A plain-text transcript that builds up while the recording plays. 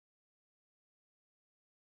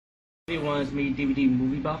Everyone, it's me, DVD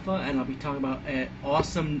Movie Buffer, and I'll be talking about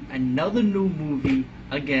another new movie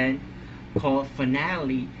again called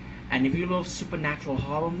Finale. And if you love supernatural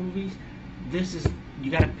horror movies,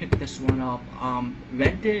 you gotta pick this one up.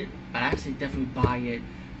 Rent it, but actually definitely buy it.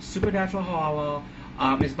 Supernatural horror.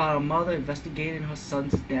 It's about a mother investigating her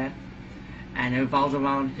son's death, and it revolves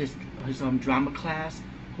around his drama class,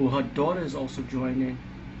 who her daughter is also joining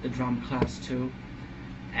the drama class too.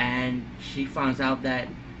 And she finds out that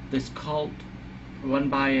this cult run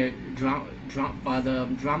by the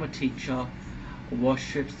drama teacher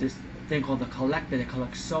worships this thing called the Collector that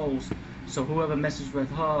collects souls. So whoever messes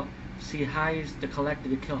with her, she hires the Collector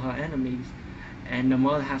to kill her enemies, and the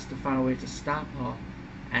mother has to find a way to stop her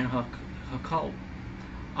and her cult.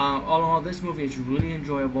 All in all, this movie is really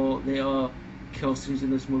enjoyable. There are kill scenes in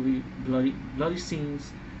this movie, bloody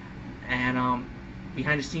scenes, and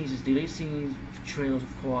behind the scenes is deleted scenes, trailers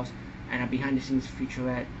of course, and a behind the scenes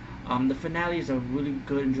featurette. The finale is a really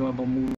good, enjoyable movie.